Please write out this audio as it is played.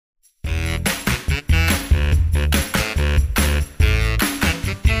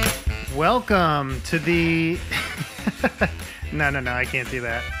Welcome to the... No, I can't do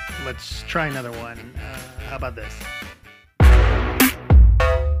that. Let's try another one. How about this?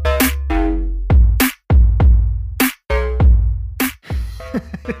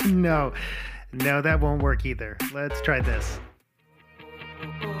 No, that won't work either. Let's try this.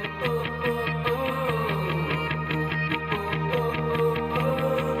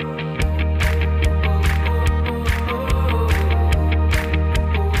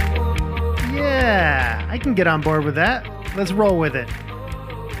 Yeah, I can get on board with that. Let's roll with it.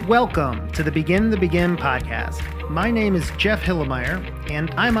 Welcome to the Begin podcast. My name is Jeff Hillemeyer,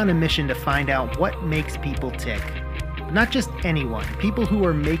 and I'm on a mission to find out what makes people tick. But not just anyone, people who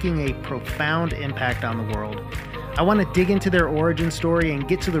are making a profound impact on the world. I want to dig into their origin story and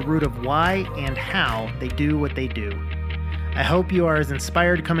get to the root of why and how they do what they do. I hope you are as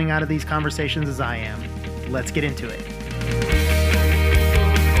inspired coming out of these conversations as I am. Let's get into it.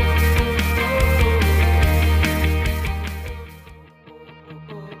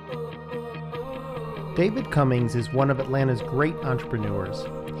 David Cummings is one of Atlanta's great entrepreneurs.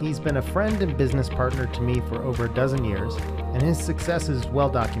 He's been a friend and business partner to me for over a dozen years, and his success is well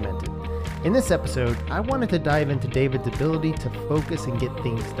documented. In this episode, I wanted to dive into David's ability to focus and get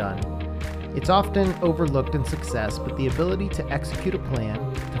things done. It's often overlooked in success, but the ability to execute a plan,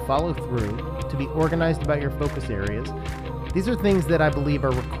 to follow through, to be organized about your focus areas, these are things that I believe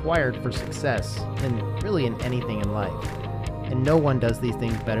are required for success, and really in anything in life. And no one does these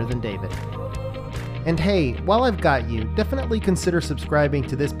things better than David. And hey, while I've got you, definitely consider subscribing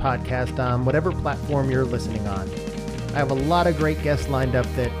to this podcast on whatever platform you're listening on. I have a lot of great guests lined up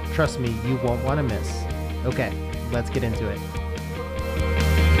that, trust me, you won't want to miss. Okay, let's get into it.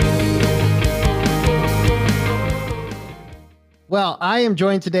 Well, I am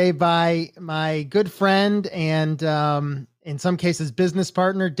joined today by my good friend and, in some cases, business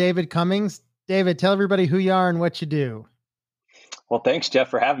partner, David Cummings. David, tell everybody who you are and what you do. Well, thanks, Jeff,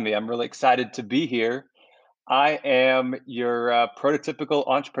 for having me. I'm really excited to be here. I am your prototypical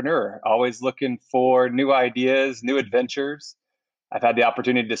entrepreneur, always looking for new ideas, new adventures. I've had the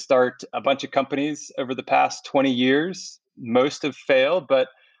opportunity to start a bunch of companies over the past 20 years. Most have failed, but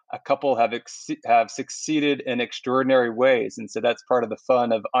a couple have succeeded in extraordinary ways. And so that's part of the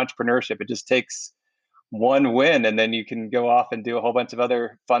fun of entrepreneurship. It just takes one win, and then you can go off and do a whole bunch of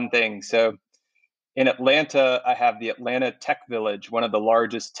other fun things. So in Atlanta, I have the Atlanta Tech Village, one of the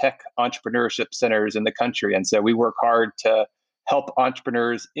largest tech entrepreneurship centers in the country. And so we work hard to help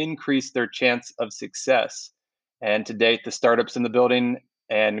entrepreneurs increase their chance of success. And to date, the startups in the building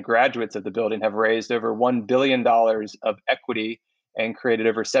and graduates of the building have raised over $1 billion of equity and created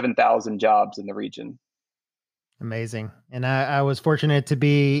over 7,000 jobs in the region. Amazing. And I was fortunate to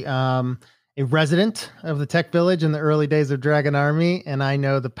be a resident of the Tech Village in the early days of Dragon Army, and I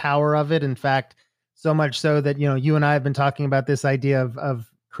know the power of it. In fact, so much so that, you and I have been talking about this idea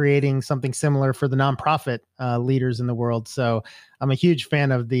of creating something similar for the nonprofit leaders in the world. So I'm a huge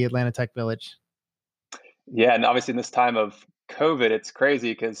fan of the Atlanta Tech Village. Yeah, and obviously in this time of COVID, it's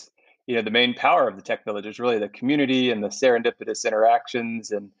crazy because the main power of the Tech Village is really the community and the serendipitous interactions,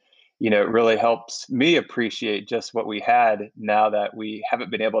 and it really helps me appreciate just what we had now that we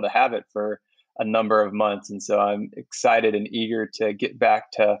haven't been able to have it for a number of months. And so I'm excited and eager to get back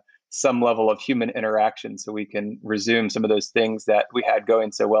to some level of human interaction so we can resume some of those things that we had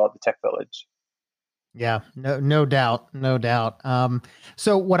going so well at the Tech Village. Yeah, no doubt.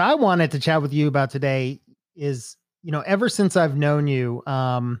 So what I wanted to chat with you about today is, ever since I've known you,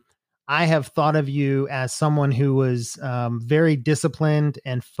 I have thought of you as someone who was very disciplined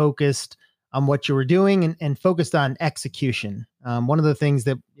and focused on what you were doing and focused on execution. One of the things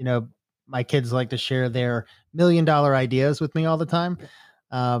that, my kids like to share their $1 million ideas with me all the time.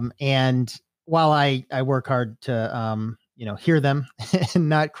 And while I work hard to, hear them and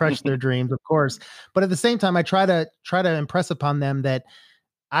not crush their dreams, of course, but at the same time, I try to impress upon them that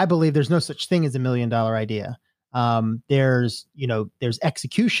I believe there's no such thing as $1 million idea. There's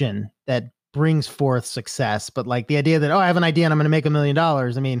execution that brings forth success, but like the idea that, I have an idea and I'm going to make $1 million.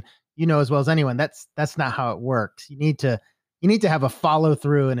 I mean, as well as anyone, that's not how it works. You need to have a follow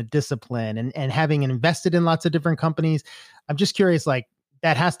through and a discipline and having invested in lots of different companies. I'm just curious, like,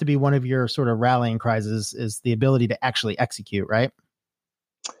 that has to be one of your sort of rallying cries is the ability to actually execute, right?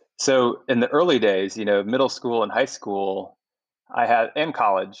 So in the early days, middle school and high school, and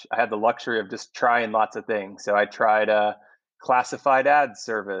college, I had the luxury of just trying lots of things. So I tried a classified ads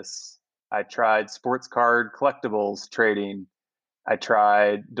service. I tried sports card collectibles trading. I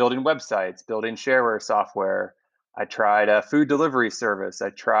tried building websites, building shareware software. I tried a food delivery service.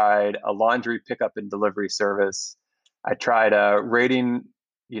 I tried a laundry pickup and delivery service. I tried rating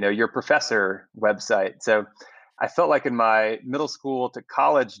your professor website. So I felt like in my middle school to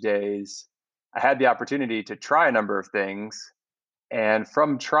college days, I had the opportunity to try a number of things. And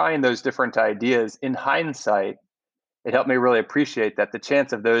from trying those different ideas in hindsight, it helped me really appreciate that the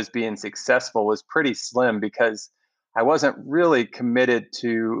chance of those being successful was pretty slim because I wasn't really committed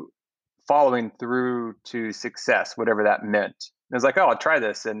to following through to success, whatever that meant. And it was like, oh, I'll try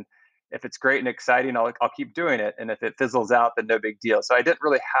this. And if it's great and exciting, I'll keep doing it. And if it fizzles out, then no big deal. So I didn't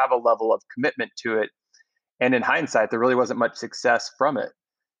really have a level of commitment to it. And in hindsight, there really wasn't much success from it.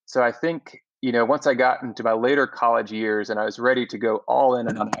 So I think, once I got into my later college years and I was ready to go all in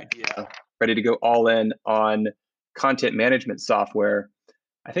on an idea, ready to go all in on content management software,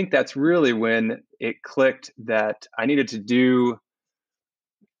 I think that's really when it clicked that I needed to do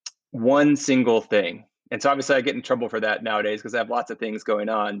one single thing. And so obviously I get in trouble for that nowadays because I have lots of things going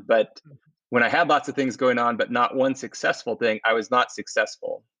on. But when I had lots of things going on, but not one successful thing, I was not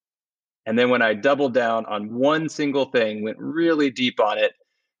successful. And then when I doubled down on one single thing, went really deep on it,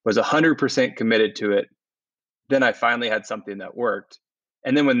 was 100% committed to it, then I finally had something that worked.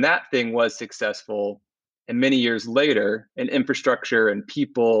 And then when that thing was successful, and many years later, in infrastructure and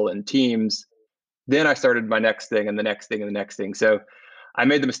people and teams, then I started my next thing and the next thing and the next thing. So I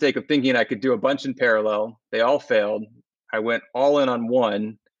made the mistake of thinking I could do a bunch in parallel. They all failed. I went all in on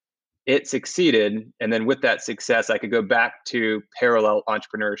one. It succeeded. And then with that success, I could go back to parallel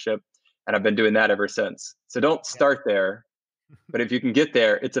entrepreneurship. And I've been doing that ever since. So don't Yeah. start there. But if you can get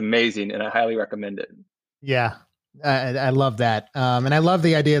there, it's amazing. And I highly recommend it. Yeah. I love that. And I love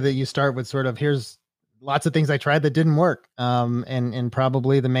the idea that you start with sort of, here's lots of things I tried that didn't work. And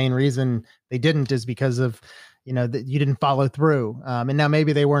probably the main reason they didn't is because of, that you didn't follow through. And now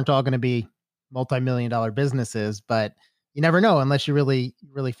maybe they weren't all going to be multi-million dollar businesses, but you never know unless you really,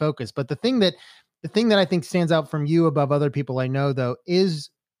 really focus. But the thing that I think stands out from you above other people I know though, is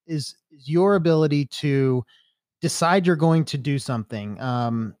your ability to decide you're going to do something,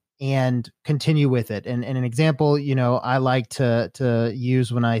 and continue with it. And an example, I like to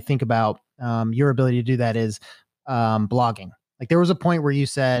use when I think about your ability to do that is blogging. Like there was a point where you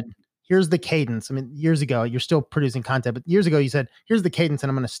said, here's the cadence. I mean, years ago, you're still producing content, but years ago you said, here's the cadence and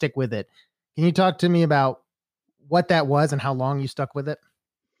I'm going to stick with it. Can you talk to me about what that was and how long you stuck with it?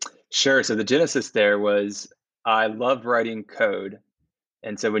 Sure. So the genesis there was I love writing code.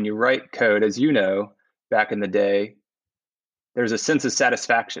 And so when you write code, as you know, back in the day, there's a sense of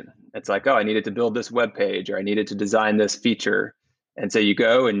satisfaction. It's like, oh, I needed to build this web page or I needed to design this feature. And so you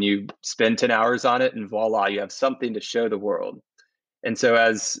go and you spend 10 hours on it and voila, you have something to show the world. And so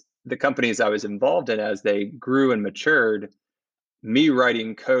as the companies I was involved in, as they grew and matured, me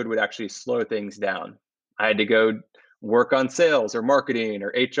writing code would actually slow things down. I had to go work on sales or marketing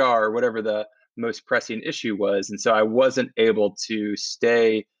or HR or whatever the most pressing issue was. And so I wasn't able to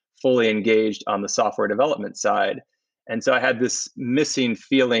stay fully engaged on the software development side. And so I had this missing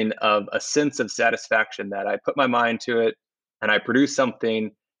feeling of a sense of satisfaction that I put my mind to it and I produced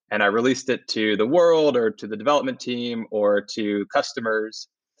something and I released it to the world or to the development team or to customers.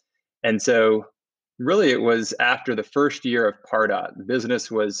 And so really it was after the first year of Pardot. The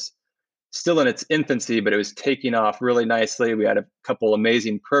business was still in its infancy, but it was taking off really nicely. We had a couple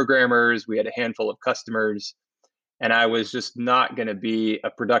amazing programmers, we had a handful of customers, and I was just not going to be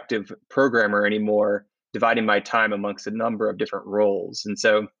a productive programmer anymore, dividing my time amongst a number of different roles. And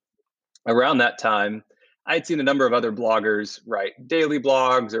so around that time, I'd seen a number of other bloggers write daily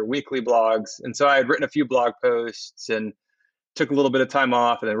blogs or weekly blogs. And so I had written a few blog posts and took a little bit of time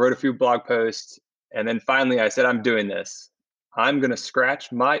off and then wrote a few blog posts. And then finally I said, I'm doing this. I'm going to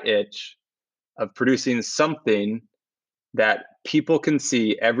scratch my itch of producing something that people can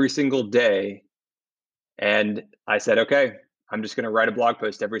see every single day. And I said, okay, I'm just going to write a blog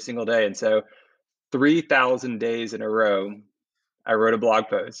post every single day. And so 3,000 days in a row, I wrote a blog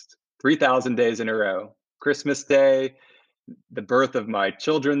post, 3,000 days in a row. Christmas Day, the birth of my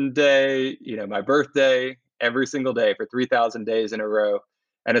children's day, my birthday, every single day for 3,000 days in a row.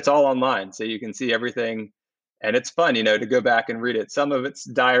 And it's all online. So you can see everything. And it's fun, to go back and read it. Some of it's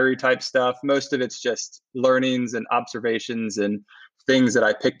diary type stuff. Most of it's just learnings and observations and things that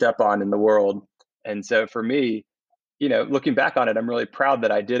I picked up on in the world. And so for me, looking back on it, I'm really proud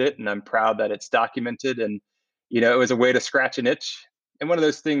that I did it and I'm proud that it's documented. And, it was a way to scratch an itch. And one of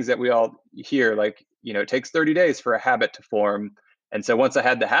those things that we all hear, like, it takes 30 days for a habit to form. And so once I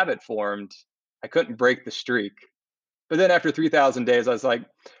had the habit formed, I couldn't break the streak. But then after 3,000 days, I was like,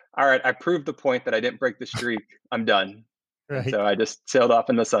 all right, I proved the point that I didn't break the streak. I'm done. And Right. so I just sailed off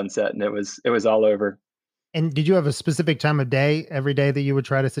in the sunset and it was all over. And did you have a specific time of day every day that you would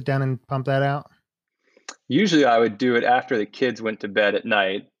try to sit down and pump that out? Usually I would do it after the kids went to bed at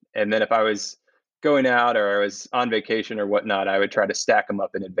night. And then if I was going out or I was on vacation or whatnot, I would try to stack them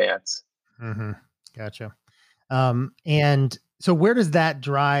up in advance. Hmm. Gotcha. And so where does that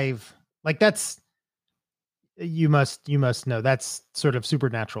drive? Like that's you must know that's sort of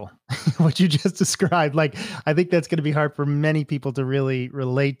supernatural what you just described. Like I think that's going to be hard for many people to really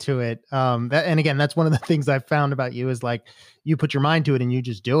relate to it. That, and again, that's one of the things I've found about you is like you put your mind to it and you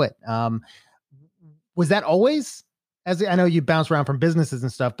just do it. Was that always, as I know you bounce around from businesses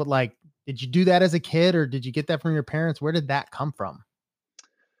and stuff, but like did you do that as a kid or did you get that from your parents? Where did that come from?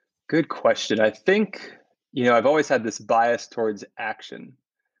 Good question. I think, I've always had this bias towards action.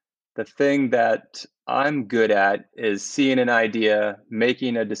 The thing that I'm good at is seeing an idea,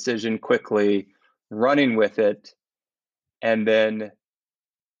 making a decision quickly, running with it, and then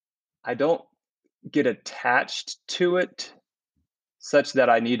I don't get attached to it such that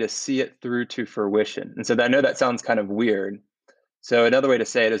I need to see it through to fruition. And so I know that sounds kind of weird. So another way to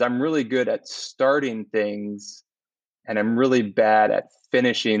say it is I'm really good at starting things and I'm really bad at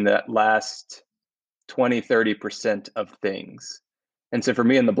finishing that last 20, 30% of things. And so for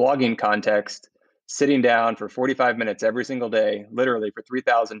me in the blogging context, sitting down for 45 minutes every single day, literally for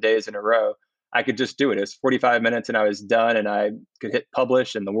 3,000 days in a row, I could just do it. It was 45 minutes and I was done and I could hit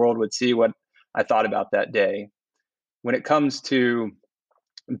publish and the world would see what I thought about that day. When it comes to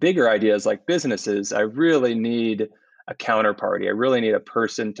bigger ideas like businesses, I really need a counterparty. I really need a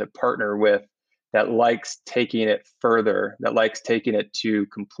person to partner with that likes taking it further, that likes taking it to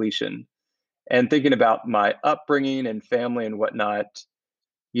completion. And thinking about my upbringing and family and whatnot,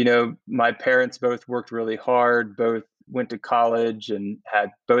 my parents both worked really hard, both went to college and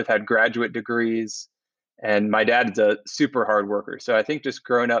had graduate degrees. And my dad's a super hard worker. So I think just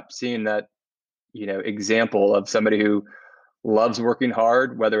growing up seeing that, example of somebody who loves working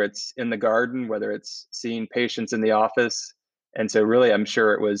hard, whether it's in the garden, whether it's seeing patients in the office. And so really I'm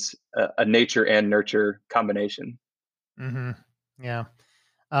sure it was a nature and nurture combination. Hmm. Yeah.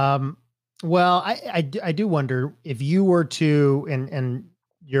 Um, well, I do wonder if you were to, and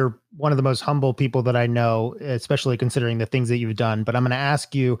you're one of the most humble people that I know, especially considering the things that you've done. But I'm going to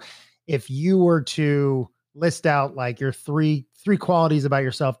ask you if you were to list out like your three qualities about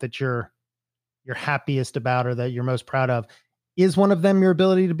yourself that you're happiest about or that you're most proud of. Is one of them your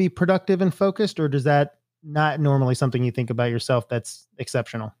ability to be productive and focused, or does that not normally something you think about yourself that's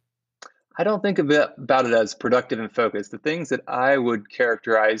exceptional? I don't think of it about it as productive and focused. The things that I would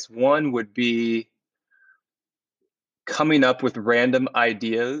characterize, one would be coming up with random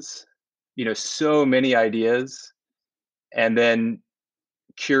ideas, so many ideas, and then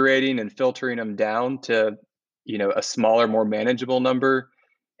curating and filtering them down to, a smaller, more manageable number,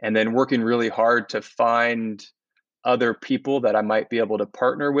 and then working really hard to find other people that I might be able to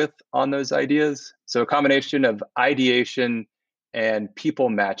partner with on those ideas. So a combination of ideation and people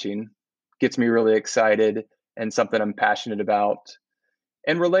matching gets me really excited and something I'm passionate about.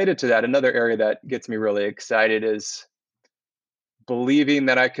 And related to that, another area that gets me really excited is believing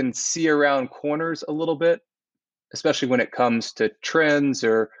that I can see around corners a little bit, especially when it comes to trends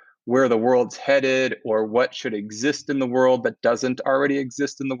or where the world's headed or what should exist in the world that doesn't already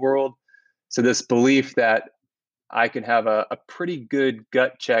exist in the world. So, this belief that I can have a pretty good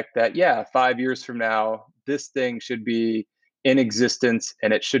gut check that, yeah, 5 years from now, this thing should be in existence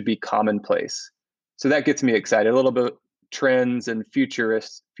and it should be commonplace. So that gets me excited. A little bit trends and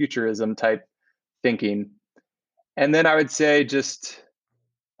futurism type thinking. And then I would say just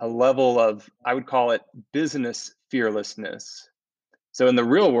a level of, I would call it business fearlessness. So in the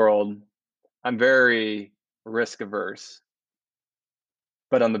real world, I'm very risk averse.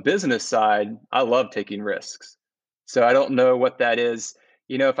 But on the business side, I love taking risks. So I don't know what that is.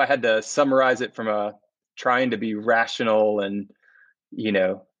 If I had to summarize it from a trying to be rational and, you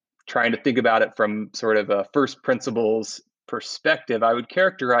know, trying to think about it from sort of a first principles perspective, I would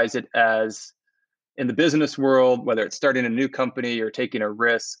characterize it as in the business world, whether it's starting a new company or taking a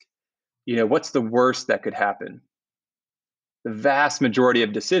risk, what's the worst that could happen? The vast majority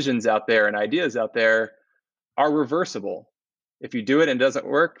of decisions out there and ideas out there are reversible. If you do it and it doesn't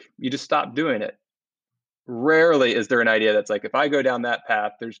work, you just stop doing it. Rarely is there an idea that's like, if I go down that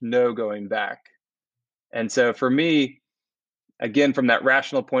path, there's no going back. And so for me, again, from that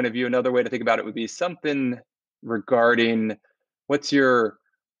rational point of view, another way to think about it would be something regarding what's your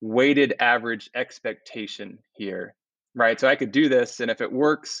weighted average expectation here, right? So I could do this, and if it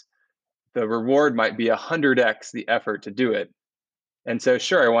works, the reward might be 100x the effort to do it. And so,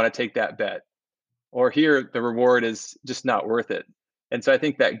 sure, I want to take that bet. Or here, the reward is just not worth it. And so I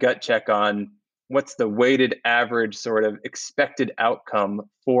think that gut check on what's the weighted average sort of expected outcome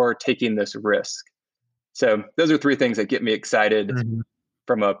for taking this risk. So those are three things that get me excited Mhm.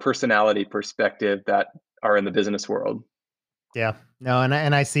 from a personality perspective that are in the business world. Yeah. No, and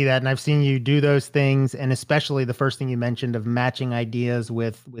I see that, and I've seen you do those things, and especially the first thing you mentioned of matching ideas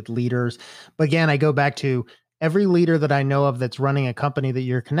with leaders. But again, I go back to every leader that I know of that's running a company that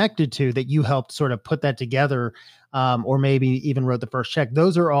you're connected to, that you helped sort of put that together, or maybe even wrote the first check.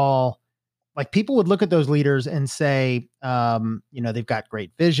 Those are all like people would look at those leaders and say, they've got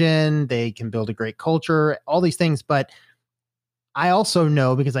great vision, they can build a great culture, all these things. But I also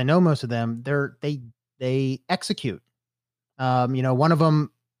know because I know most of them, they execute. One of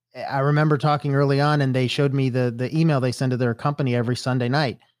them, I remember talking early on, and they showed me the email they send to their company every Sunday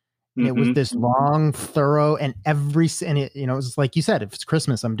night, and it was Mm-hmm. this long, thorough, and it was like you said, if it's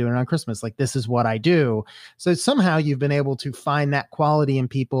Christmas, I'm doing it on Christmas. Like this is what I do. So somehow you've been able to find that quality in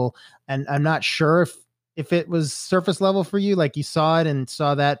people, and I'm not sure if it was surface level for you, like you saw it and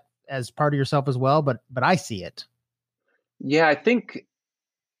saw that as part of yourself as well, but I see it. Yeah, I think,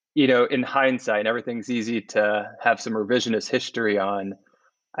 in hindsight, everything's easy to have some revisionist history on.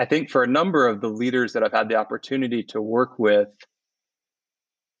 I think for a number of the leaders that I've had the opportunity to work with,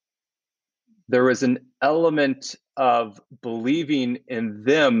 there was an element of believing in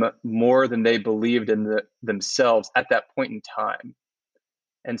them more than they believed in themselves at that point in time.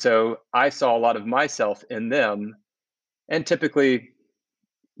 And so I saw a lot of myself in them. And typically,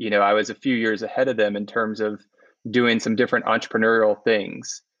 I was a few years ahead of them in terms of doing some different entrepreneurial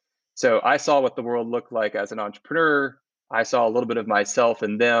things. So I saw what the world looked like as an entrepreneur. I saw a little bit of myself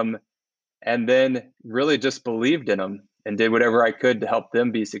in them, and then really just believed in them and did whatever I could to help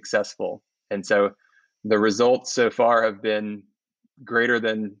them be successful. And so the results so far have been greater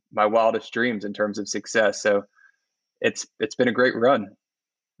than my wildest dreams in terms of success. So it's been a great run.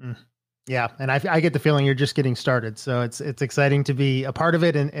 Mm. Yeah, and I get the feeling you're just getting started, so it's exciting to be a part of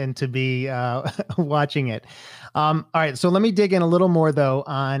it and to be watching it. All right, so let me dig in a little more though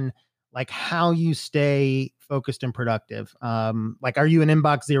on like how you stay focused and productive. Like, are you an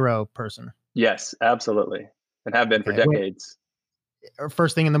inbox zero person? Yes, absolutely. And have been for Okay, when, decades. or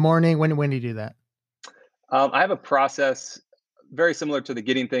first thing in the morning. When do you do that? I have a process very similar to the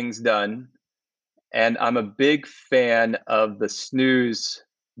getting things done. And I'm a big fan of the snooze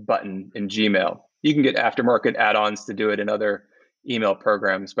button in Gmail. You can get aftermarket add ons to do it in other email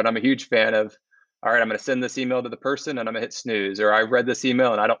programs, but I'm a huge fan of, all right, I'm going to send this email to the person and I'm going to hit snooze. Or I read this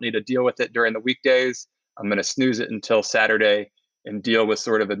email and I don't need to deal with it during the weekdays. I'm going to snooze it until Saturday and deal with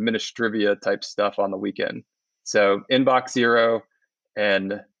sort of administrivia type stuff on the weekend. So inbox zero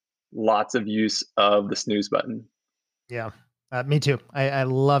and lots of use of the snooze button. Yeah, me too. I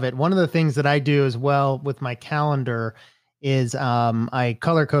love it. One of the things that I do as well with my calendar is I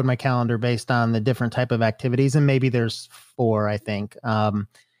color code my calendar based on the different type of activities, and maybe there's four, I think,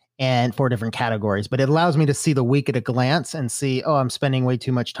 and four different categories. But it allows me to see the week at a glance and see, oh, I'm spending way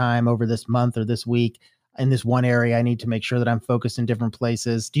too much time over this month or this week in this one area. I need to make sure that I'm focused in different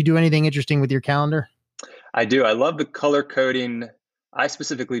places. Do you do anything interesting with your calendar? I do. I love the color coding. I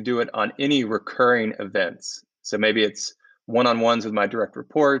specifically do it on any recurring events. So maybe it's one on ones with my direct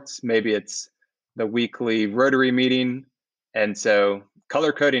reports, maybe it's the weekly Rotary meeting. And so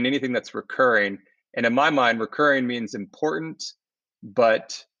color coding anything that's recurring. And in my mind, recurring means important,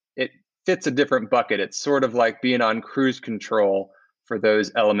 but it fits a different bucket. It's sort of like being on cruise control for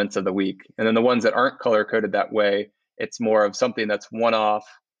those elements of the week. And then the ones that aren't color coded that way, it's more of something that's one off,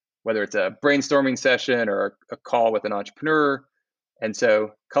 whether it's a brainstorming session or a call with an entrepreneur. And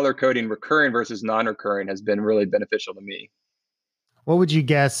so color coding recurring versus non-recurring has been really beneficial to me. What would you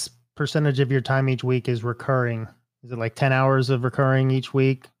guess percentage of your time each week is recurring? Is it like 10 hours of recurring each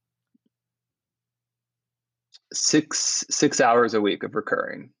week? Six hours a week of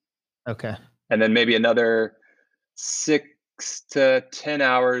recurring. Okay. And then maybe another 6 to 10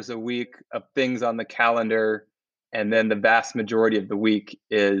 hours a week of things on the calendar. And then the vast majority of the week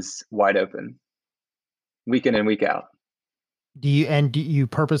is wide open, week in and week out. Do you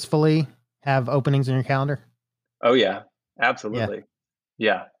purposefully have openings in your calendar? Oh yeah, Yeah. absolutely.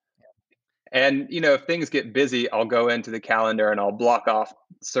 Yeah. And if things get busy, I'll go into the calendar and I'll block off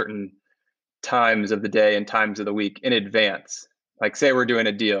certain times of the day and times of the week in advance. Like say we're doing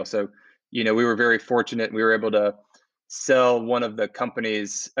a deal. So, we were very fortunate. We were able to sell one of the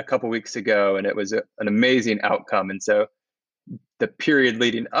companies a couple weeks ago and it was an amazing outcome. And so the period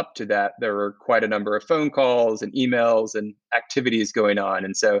leading up to that, there were quite a number of phone calls and emails and activities going on.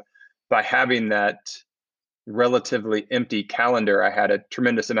 And so by having that relatively empty calendar, I had a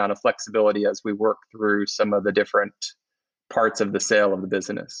tremendous amount of flexibility as we worked through some of the different parts of the sale of the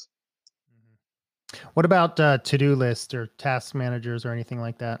business. What about to-do lists or task managers or anything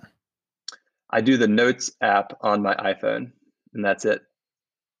like that? I do the Notes app on my iPhone, and that's it.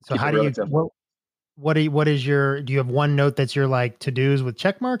 So Keep how it do really you simple. what is your do you have one note that's your like to-dos with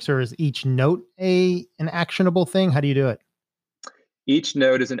check marks, or is each note a an actionable thing? How do you do it? Each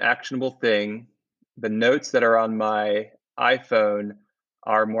note is an actionable thing. The notes that are on my iPhone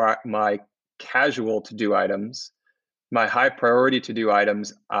are more my casual to do items. My high priority to do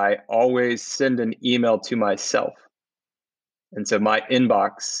items, I always send an email to myself. And so my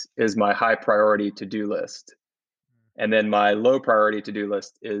inbox is my high priority to do list. And then my low priority to do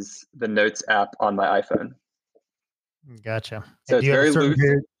list is the Notes app on my iPhone. Gotcha. So And do it's you have a very certain loose,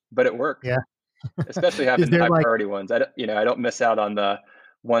 period? but it works, Yeah. especially Is having the there high like priority ones. I don't miss out on the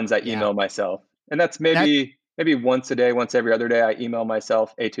ones I yeah, email myself. And that's that maybe once a day, once every other day, I email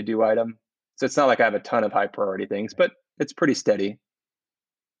myself a to do item. So it's not like I have a ton of high priority things, but it's pretty steady.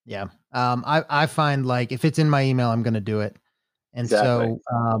 yeah. I find like if it's in my email, I'm going to do it. And Exactly.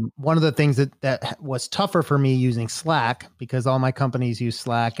 so one of the things that was tougher for me using Slack, because all my companies use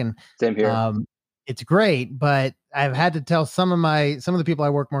Slack, and Same here. um, it's great, but I've had to tell some of the people I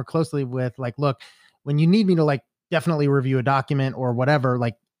work more closely with, like, look, when you need me to like definitely review a document or whatever,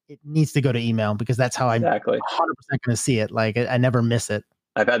 like it needs to go to email because that's how I'm Exactly. 100% going to see it. Like I never miss it.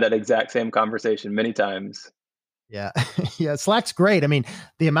 I've had that exact same conversation many times. Yeah. Yeah. Slack's great. I mean,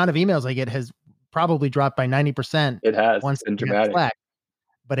 the amount of emails I get has probably dropped by 90% It has. once It's been I have dramatic. Slack,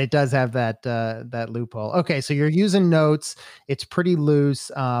 but it does have that loophole. Okay, so you're using notes. It's pretty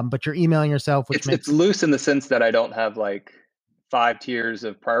loose, but you're emailing yourself, which It's makes loose in the sense that I don't have like 5 tiers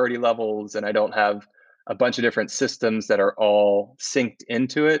of priority levels, and I don't have a bunch of different systems that are all synced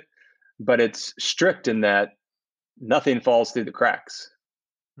into it, but it's strict in that nothing falls through the cracks.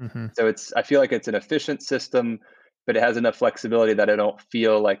 mhm, So I feel like it's an efficient system, but it has enough flexibility that I don't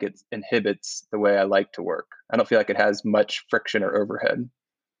feel like it inhibits the way I like to work. I don't feel like it has much friction or overhead.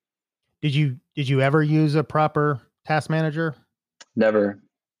 did you ever use a proper task manager? Never.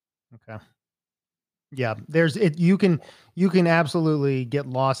 Okay. Yeah, there's it you can absolutely get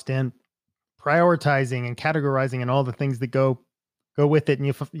lost in prioritizing and categorizing and all the things that go with it, and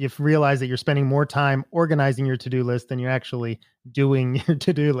you realize that you're spending more time organizing your to-do list than you're actually doing your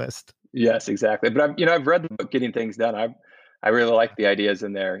to-do list. Yes, exactly. But I've read the book Getting Things Done. I really like the ideas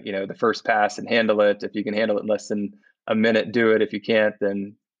in there. The first pass and handle it. If you can handle it in less than a minute, do it. If you can't,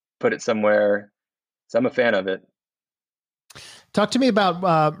 then put it somewhere. So I'm a fan of it. Talk to me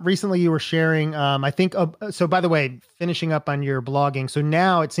about recently you were sharing. I think so. By the way, finishing up on your blogging. So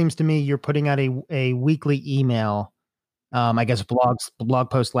now it seems to me you're putting out a weekly email. I guess blog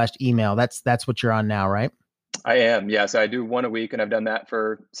post slash email. That's what you're on now, right? I am. Yeah. So I do one a week, and I've done that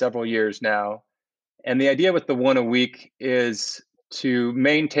for several years now. And the idea with the one a week is to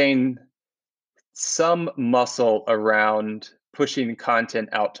maintain some muscle around pushing content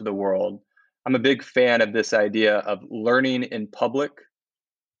out to the world. I'm a big fan of this idea of learning in public.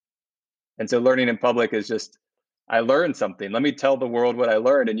 And so learning in public is just, I learned something. Let me tell the world what I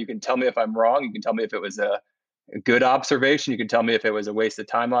learned. And you can tell me if I'm wrong. You can tell me if it was a good observation. You can tell me if it was a waste of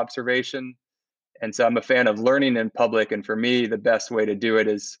time observation. And so I'm a fan of learning in public. And for me, the best way to do it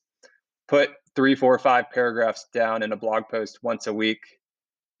is put 3, 4, 5 paragraphs down in a blog post once a week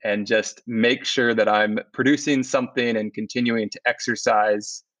and just make sure that I'm producing something and continuing to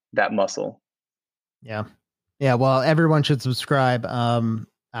exercise that muscle. Yeah, yeah. Well, everyone should subscribe.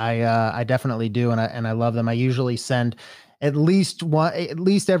 I definitely do, and I love them. I usually send at least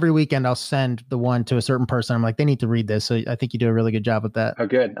every weekend. I'll send the one to a certain person. I'm like, they need to read this. So I think you do a really good job with that. Oh,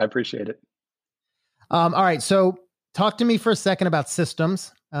 good. I appreciate it. All right. So talk to me for a second about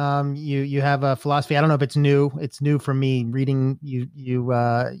systems. You have a philosophy. I don't know if it's new. It's new for me reading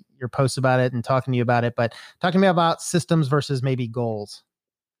your posts about it and talking to you about it. But talk to me about systems versus maybe goals.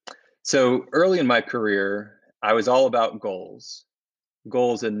 So early in my career, I was all about goals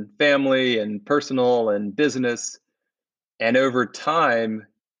in family and personal and business. And over time,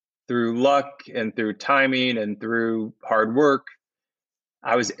 through luck and through timing and through hard work,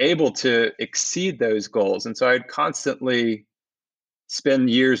 I was able to exceed those goals. And so I'd constantly spend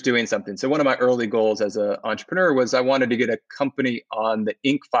years doing something. So one of my early goals as an entrepreneur was I wanted to get a company on the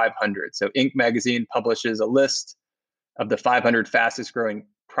Inc. 500. So Inc. magazine publishes a list of the 500 fastest growing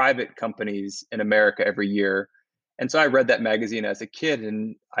private companies in America every year. And so I read that magazine as a kid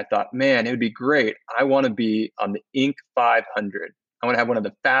and I thought, man, it would be great. I want to be on the Inc. 500. I want to have one of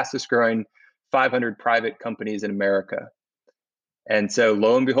the fastest growing 500 private companies in America. And so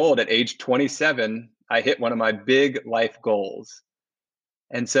lo and behold, at age 27, I hit one of my big life goals.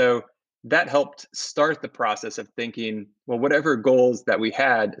 And so that helped start the process of thinking, well, whatever goals that we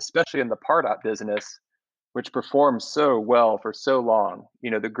had, especially in the Pardot business, which performed so well for so long,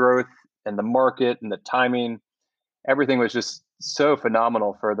 the growth and the market and the timing. Everything was just so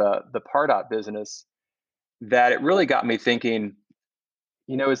phenomenal for the Pardot business that it really got me thinking,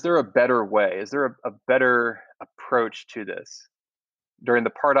 is there a better way? Is there a better approach to this? During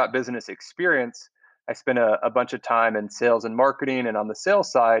the Pardot business experience, I spent a bunch of time in sales and marketing. And on the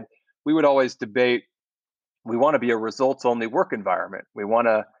sales side, we would always debate, we want to be a results only work environment. We want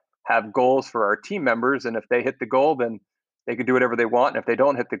to have goals for our team members. And if they hit the goal, then they can do whatever they want. And if they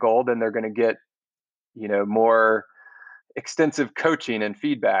don't hit the goal, then they're going to get, more extensive coaching and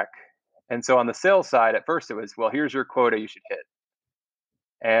feedback. And so on the sales side, at first it was, well, here's your quota you should hit.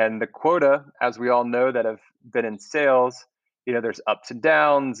 And the quota, as we all know that have been in sales, there's ups and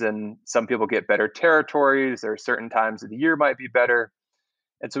downs, and some people get better territories. There are certain times of the year might be better.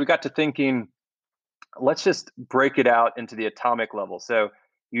 And so we got to thinking, let's just break it out into the atomic level. So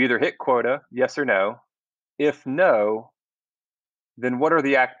you either hit quota, yes or no. If no, then what are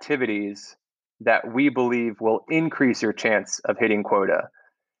the activities that we believe will increase your chance of hitting quota?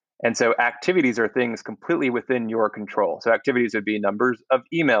 And so activities are things completely within your control. So activities would be numbers of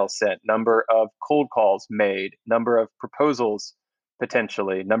emails sent, number of cold calls made, number of proposals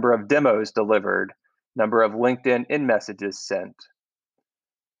potentially, number of demos delivered, number of LinkedIn in messages sent.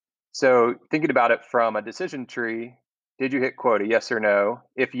 So thinking about it from a decision tree, did you hit quota? Yes or no?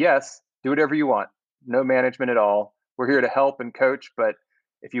 If yes, do whatever you want. No management at all. We're here to help and coach, but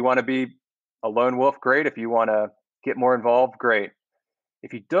if you want to be a lone wolf, great. If you want to get more involved, great.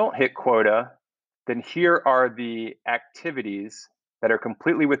 If you don't hit quota, then here are the activities that are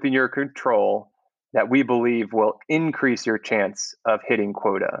completely within your control that we believe will increase your chance of hitting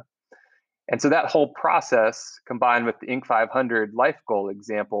quota. And so that whole process, combined with the Inc. 500 life goal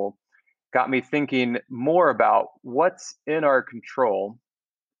example, got me thinking more about what's in our control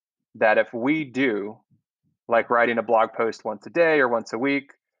that if we do, like writing a blog post once a day or once a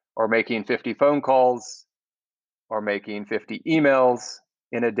week, or making 50 phone calls, or making 50 emails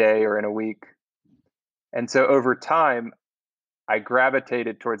in a day or in a week. And so over time, I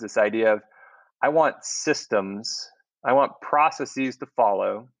gravitated towards this idea of I want systems, I want processes to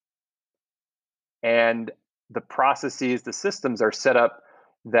follow, and the processes, the systems are set up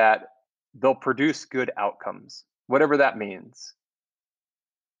that they'll produce good outcomes, whatever that means.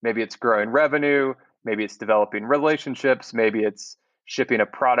 Maybe it's growing revenue, maybe it's developing relationships, maybe it's shipping a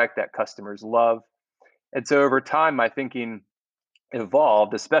product that customers love. And so over time, my thinking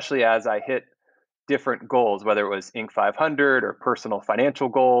evolved, especially as I hit different goals, whether it was Inc. 500 or personal financial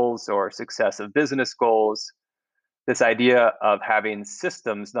goals or success of business goals. This idea of having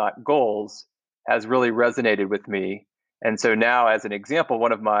systems, not goals, has really resonated with me. And so now, as an example,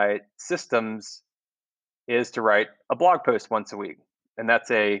 one of my systems is to write a blog post once a week. And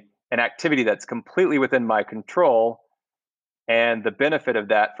that's an activity that's completely within my control. And the benefit of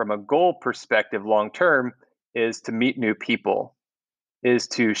that from a goal perspective long term is to meet new people, is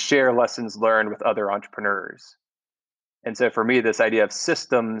to share lessons learned with other entrepreneurs. And so for me, this idea of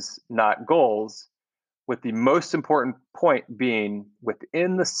systems, not goals, with the most important point being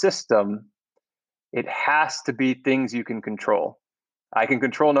within the system, it has to be things you can control. I can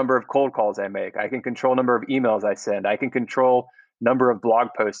control number of cold calls I make. I can control number of emails I send. I can control number of blog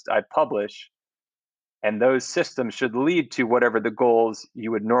posts I publish. And those systems should lead to whatever the goals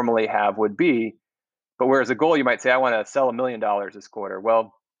you would normally have would be. But whereas a goal, you might say, I want to sell $1 million this quarter.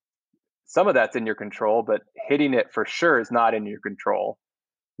 Well, some of that's in your control, but hitting it for sure is not in your control.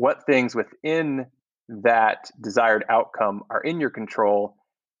 What things within that desired outcome are in your control,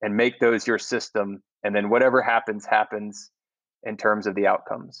 and make those your system. And then whatever happens, happens in terms of the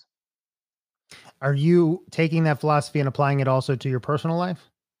outcomes. Are you taking that philosophy and applying it also to your personal life?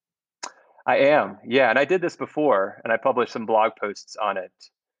 I am. Yeah. And I did this before, and I published some blog posts on it.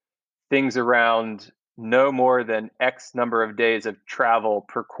 Things around no more than X number of days of travel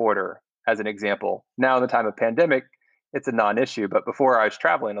per quarter, as an example. Now, in the time of pandemic, it's a non issue, but before I was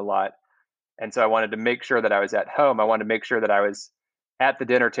traveling a lot. And so I wanted to make sure that I was at home. I wanted to make sure that I was at the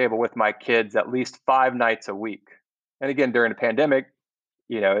dinner table with my kids at least 5 nights a week. And again, during the pandemic,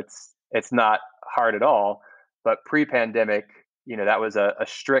 it's not hard at all. But pre-pandemic, that was a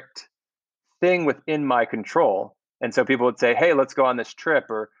strict thing within my control. And so people would say, hey, let's go on this trip,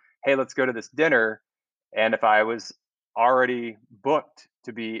 or hey, let's go to this dinner. And if I was already booked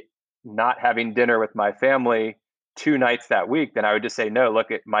to be not having dinner with my family 2 nights that week, then I would just say, no, look,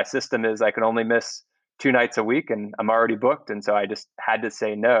 my system is I can only miss 2 nights a week and I'm already booked. And so I just had to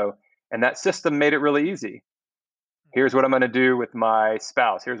say no. And that system made it really easy. Here's what I'm going to do with my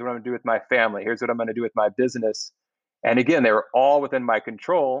spouse. Here's what I'm going to do with my family. Here's what I'm going to do with my business. And again, they were all within my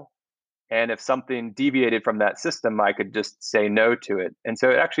control. And if something deviated from that system, I could just say no to it. And so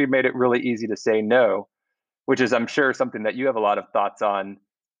it actually made it really easy to say no, which is, I'm sure, something that you have a lot of thoughts on,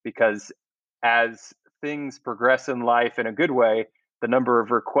 because as things progress in life in a good way, the number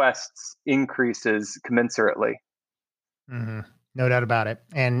of requests increases commensurately. Hmm. No doubt about it.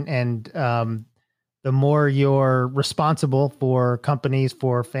 And the more you're responsible for companies,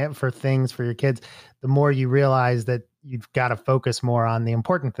 for things, for your kids, the more you realize that you've got to focus more on the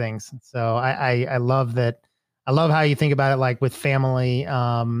important things. So I love that. I love how you think about it, like with family,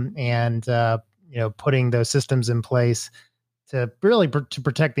 and putting those systems in place to really to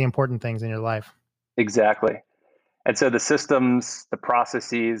protect the important things in your life. Exactly. And so the systems, the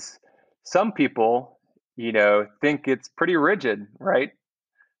processes, some people, think it's pretty rigid, right?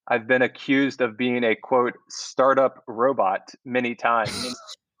 I've been accused of being a quote startup robot many times.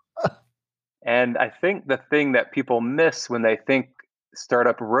 And I think the thing that people miss when they think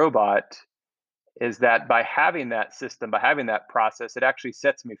startup robot is that by having that system, by having that process, it actually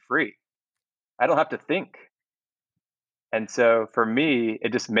sets me free. I don't have to think. And so for me,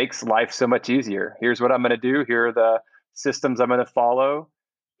 it just makes life so much easier. Here's what I'm going to do. Here are the systems I'm going to follow.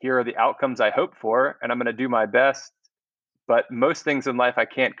 Here are the outcomes I hope for. And I'm going to do my best. But most things in life I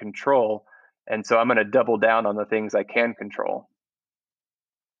can't control. And so I'm going to double down on the things I can control.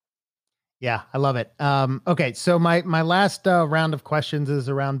 Yeah, I love it. Okay, so my last round of questions is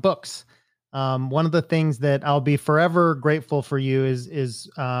around books. One of the things that I'll be forever grateful for you is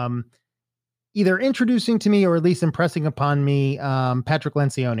either introducing to me or at least impressing upon me Patrick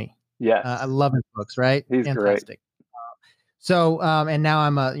Lencioni. I Yes, love his books, right? he's great. Fantastic. So and now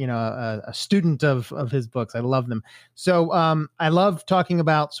I'm a student of his books. I love them. So I love talking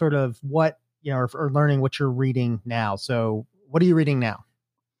about sort of what or learning what you're reading now. So what are you reading now?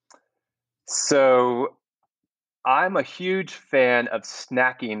 So I'm a huge fan of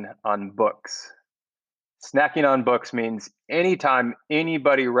snacking on books. Snacking on books means anytime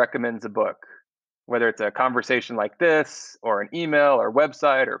anybody recommends a book, whether it's a conversation like this, or an email, or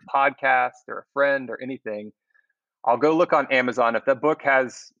website, or podcast, or a friend, or anything, I'll go look on Amazon. If the book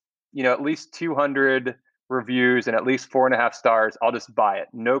has, at least 200 reviews and at least 4.5 stars, I'll just buy it.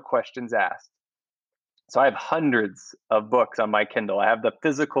 No questions asked. So I have hundreds of books on my Kindle. I have the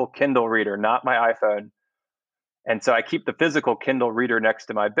physical Kindle reader, not my iPhone. And so I keep the physical Kindle reader next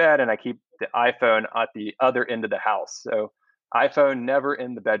to my bed and I keep the iPhone at the other end of the house. So iPhone never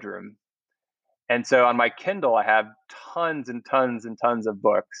in the bedroom. And so on my Kindle, I have tons and tons and tons of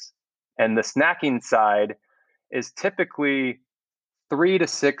books. And the snacking side is typically 3 to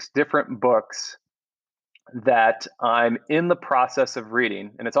 6 different books that I'm in the process of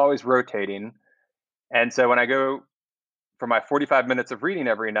reading, and it's always rotating. And so when I go for my 45 minutes of reading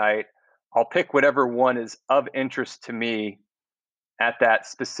every night, I'll pick whatever one is of interest to me at that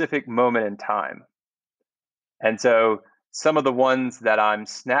specific moment in time. And so some of the ones that I'm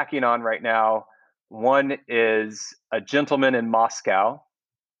snacking on right now, one is A Gentleman in Moscow,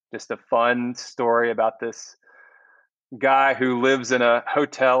 just a fun story about this guy who lives in a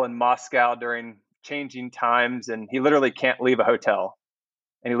hotel in Moscow during changing times, and he literally can't leave a hotel.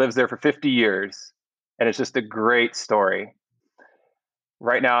 And he lives there for 50 years. And it's just a great story.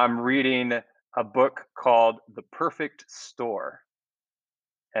 Right now, I'm reading a book called The Perfect Store.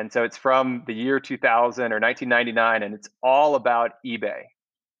 And so it's from the year 2000 or 1999, and it's all about eBay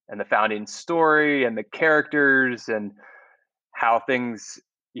and the founding story and the characters and how things,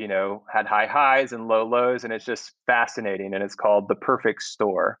 had high highs and low lows. And it's just fascinating. And it's called The Perfect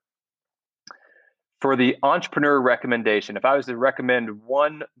Store. For the entrepreneur recommendation, if I was to recommend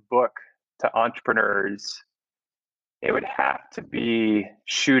one book to entrepreneurs, it would have to be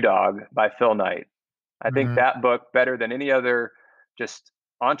Shoe Dog by Phil Knight. I think Mhm. that book, better than any other just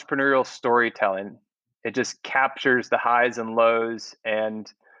entrepreneurial storytelling, it just captures the highs and lows.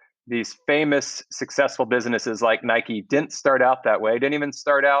 And these famous, successful businesses like Nike didn't start out that way, didn't even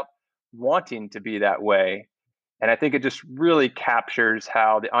start out wanting to be that way. And I think it just really captures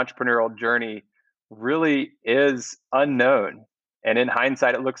how the entrepreneurial journey really is unknown. And in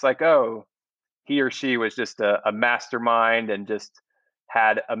hindsight, it looks like, oh, he or she was just a mastermind and just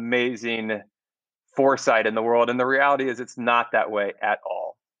had amazing foresight in the world. And the reality is, it's not that way at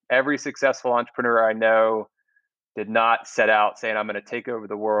all. Every successful entrepreneur I know did not set out saying, I'm going to take over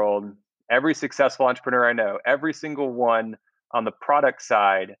the world. Every successful entrepreneur I know, every single one on the product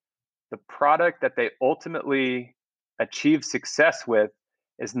side, the product that they ultimately achieve success with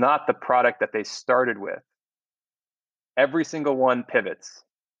is not the product that they started with. Every single one pivots.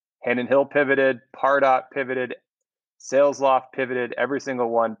 Hand and Hill pivoted, Pardot pivoted, SalesLoft pivoted. Every single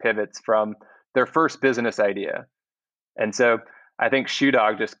one pivots from their first business idea. And so I think Shoe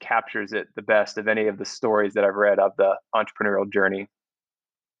Dog just captures it the best of any of the stories that I've read of the entrepreneurial journey.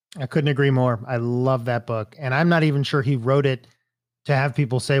 I couldn't agree more. I love that book. And I'm not even sure he wrote it to have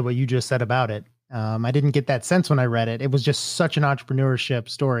people say what you just said about it. I didn't get that sense when I read it. It was just such an entrepreneurship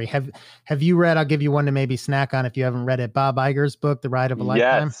story. Have you read, I'll give you one to maybe snack on if you haven't read it, Bob Iger's book, The Ride of a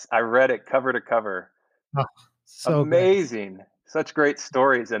Lifetime? Yes, I read it cover to cover. Oh, so good. Amazing. Such great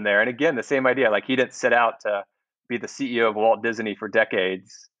stories in there. And again, the same idea. Like he didn't set out to be the CEO of Walt Disney for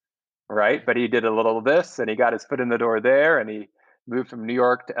decades, right? But he did a little of this and he got his foot in the door there and he moved from New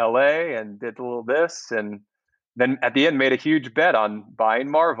York to LA and did a little this and then at the end made a huge bet on buying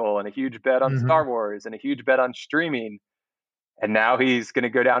Marvel and a huge bet on Hmm. Star Wars and a huge bet on streaming. And now he's going to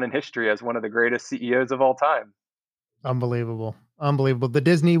go down in history as one of the greatest CEOs of all time. Unbelievable. Unbelievable. The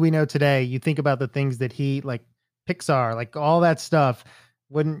Disney we know today, you think about the things that he like Pixar, like all that stuff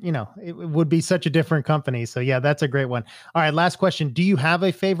wouldn't, it would be such a different company. So yeah, that's a great one. All right. Last question. Do you have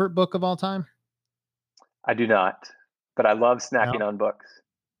a favorite book of all time? I do not, but I love No. snacking on books.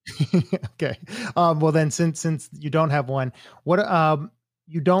 Okay. Well then since you don't have one, what,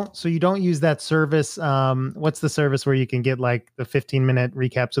 you don't use that service. What's the service where you can get like the 15-minute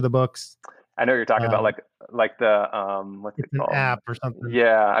recaps of the books? I know what you're talking about, Um, like the what's it it's an called? app or something.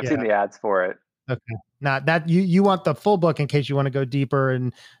 Yeah, I've Yeah. seen the ads for it. Okay. Not that you want the full book in case you want to go deeper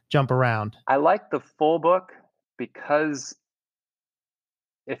and jump around. I like the full book because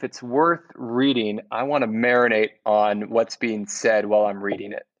if it's worth reading, I want to marinate on what's being said while I'm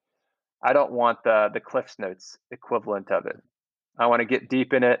reading it. I don't want the Cliff's Notes equivalent of it. I want to get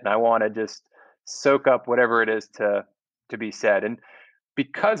deep in it and I want to just soak up whatever it is to be said. And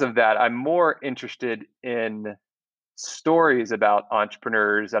because of that, I'm more interested in stories about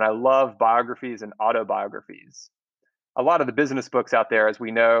entrepreneurs and I love biographies and autobiographies. A lot of the business books out there, as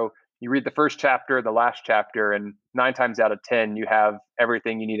we know, you read the first chapter, the last chapter, and 9 times out of 10, you have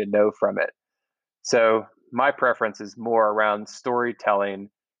everything you need to know from it. So my preference is more around storytelling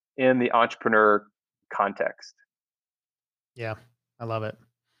in the entrepreneur context. Yeah. I love it.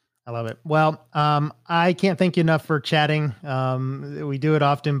 I love it. Well, I can't thank you enough for chatting. We do it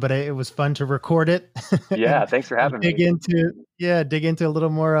often, but it was fun to record it Yeah, thanks for and having me. dig into a little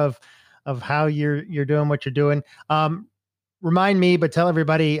more of how you're doing what you're doing. Remind me, but tell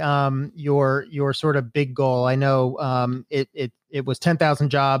everybody your sort of big goal. I know it was 10,000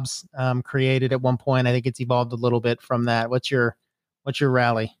 jobs created at one point. I think it's evolved a little bit from that. What's your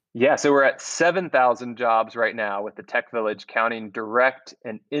rally? Yeah, so we're at 7,000 jobs right now with the Tech Village, counting direct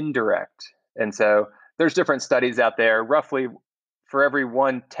and indirect. And so there's different studies out there. Roughly for every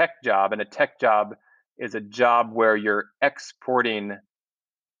one tech job, and a tech job is a job where you're exporting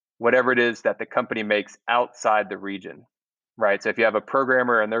whatever it is that the company makes outside the region, right? So if you have a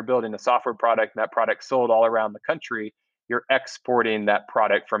programmer and they're building a software product and that product's sold all around the country, you're exporting that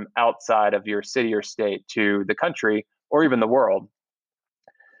product from outside of your city or state to the country or even the world.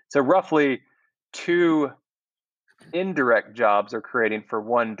 So roughly two indirect jobs are creating for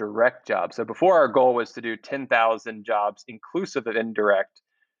one direct job. So before our goal was to do 10,000 jobs inclusive of indirect.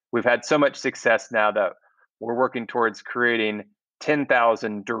 We've had so much success now that we're working towards creating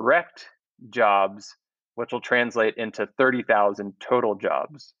 10,000 direct jobs, which will translate into 30,000 total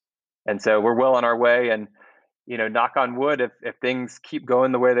jobs. And so we're well on our way. And, knock on wood, if things keep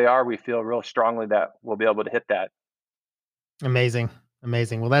going the way they are, we feel real strongly that we'll be able to hit that. Amazing.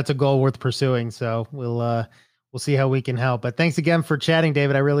 Amazing. Well, that's a goal worth pursuing. So we'll see how we can help. But thanks again for chatting,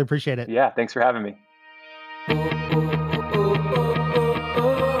 David. I really appreciate it. Yeah, thanks for having me.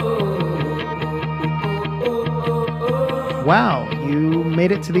 Wow, you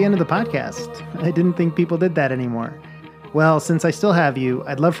made it to the end of the podcast. I didn't think people did that anymore. Well, since I still have you,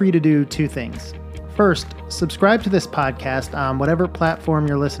 I'd love for you to do two things. First, subscribe to this podcast on whatever platform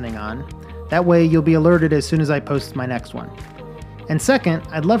you're listening on. That way you'll be alerted as soon as I post my next one. And second,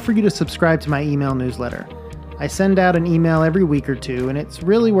 I'd love for you to subscribe to my email newsletter. I send out an email every week or two, and it's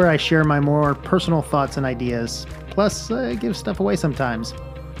really where I share my more personal thoughts and ideas. Plus, I give stuff away sometimes.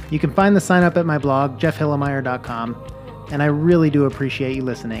 You can find the sign up at my blog, jeffhillemeyer.com, and I really do appreciate you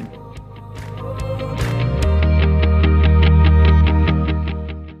listening.